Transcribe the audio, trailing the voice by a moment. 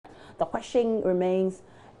the question remains,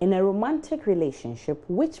 in a romantic relationship,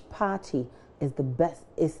 which party is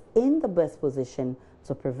in the best position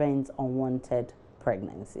to prevent unwanted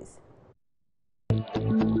pregnancies?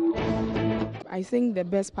 I think the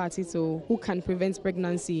best party who can prevent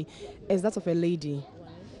pregnancy is that of a lady.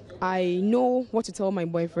 I know what to tell my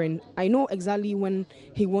boyfriend. I know exactly when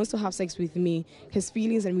he wants to have sex with me, his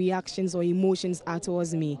feelings and reactions or emotions are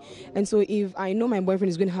towards me. And so if I know my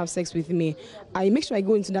boyfriend is going to have sex with me, I make sure I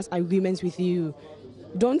go into that agreement with you.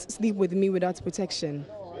 Don't sleep with me without protection.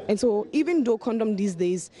 And so even though condom these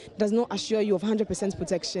days does not assure you of 100%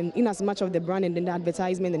 protection in as much of the brand and the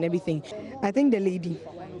advertisement and everything. I think the lady,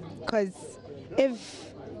 because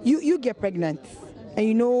if you get pregnant and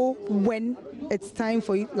you know when it's time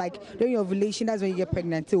for you, like during your ovulation, that's when you get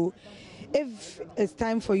pregnant. So if it's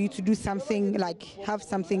time for you to do something, like have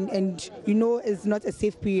something, and you know it's not a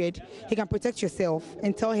safe period, he can protect yourself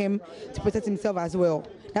and tell him to protect himself as well.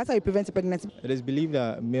 That's how you prevent a pregnancy. It is believed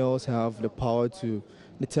that males have the power to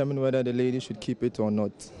determine whether the lady should keep it or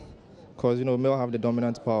not. Because, males have the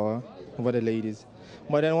dominant power over the ladies.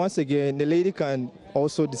 But then once again, the lady can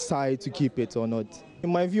also decide to keep it or not. In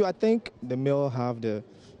my view, I think the male have the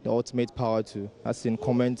ultimate power to, as in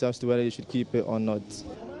comment as to whether they should keep it or not.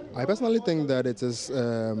 I personally think that it is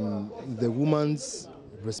the woman's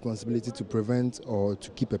responsibility to prevent or to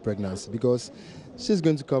keep a pregnancy, because she's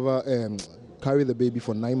going to carry the baby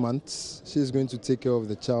for 9 months. She's going to take care of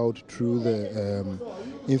the child through the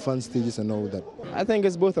infant stages and all that. I think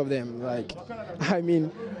it's both of them.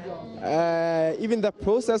 Even the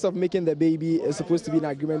process of making the baby is supposed to be an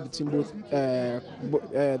agreement between both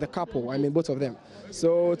the couple. Both of them.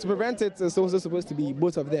 So to prevent it, it's also supposed to be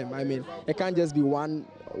both of them. It can't just be one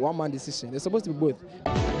man decision. It's supposed to be both.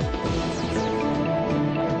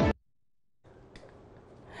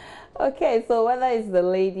 Okay, so whether it's the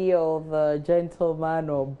lady or the gentleman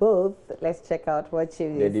or both, let's check out what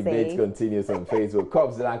you say. The debate continues on Facebook.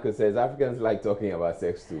 Cobbs Lanko says Africans like talking about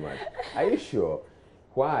sex too much. Are you sure?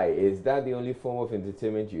 Why? Is that the only form of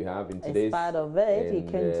entertainment you have in today's? It's part of it. You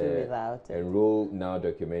can't do without it. Enroll Now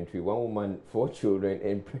documentary. 1 woman, 4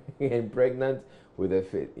 children, and pregnant with a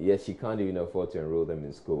fit. Yes, she can't even afford to enroll them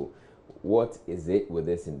in school. What is it with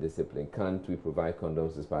this indiscipline? Can't we provide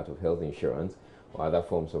condoms as part of health insurance or other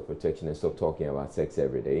forms of protection and stop talking about sex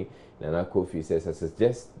every day? Nana Kofi says, I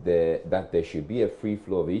suggest that there should be a free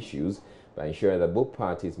flow of issues by ensuring that both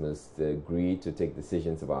parties must agree to take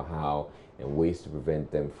decisions about how and ways to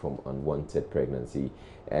prevent them from unwanted pregnancy.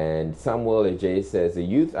 And Samuel Ajay says, the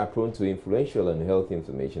youth are prone to influential and health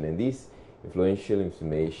information, and this influential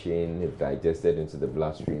information is digested into the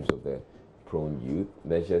bloodstreams of the prone youth.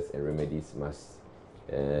 Measures and remedies must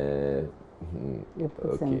okay,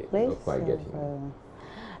 not quite get him.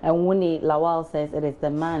 And Winnie Lawal says it is the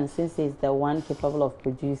man, since he's the one capable of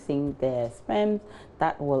producing the sperm,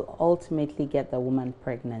 that will ultimately get the woman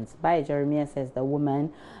pregnant. By Jeremiah says the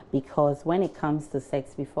woman, because when it comes to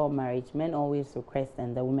sex before marriage, men always request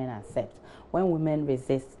and the women accept. When women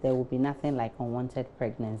resist, there will be nothing like unwanted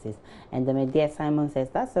pregnancies. And the Media Simon says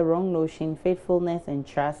that's the wrong notion. Faithfulness and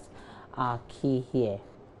trust are key here.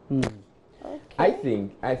 Okay. I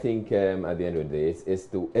think at the end of the day, it's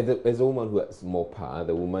the woman who has more power.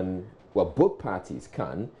 The woman, well, both parties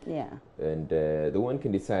can. Yeah. And the woman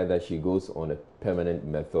can decide that she goes on a permanent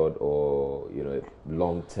method or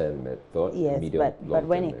long-term method. Yes, but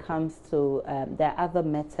when it comes to there are other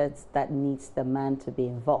methods that needs the man to be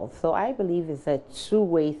involved. So I believe it's a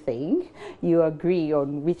two-way thing. You agree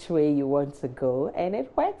on which way you want to go, and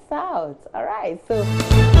it works out. All right. So.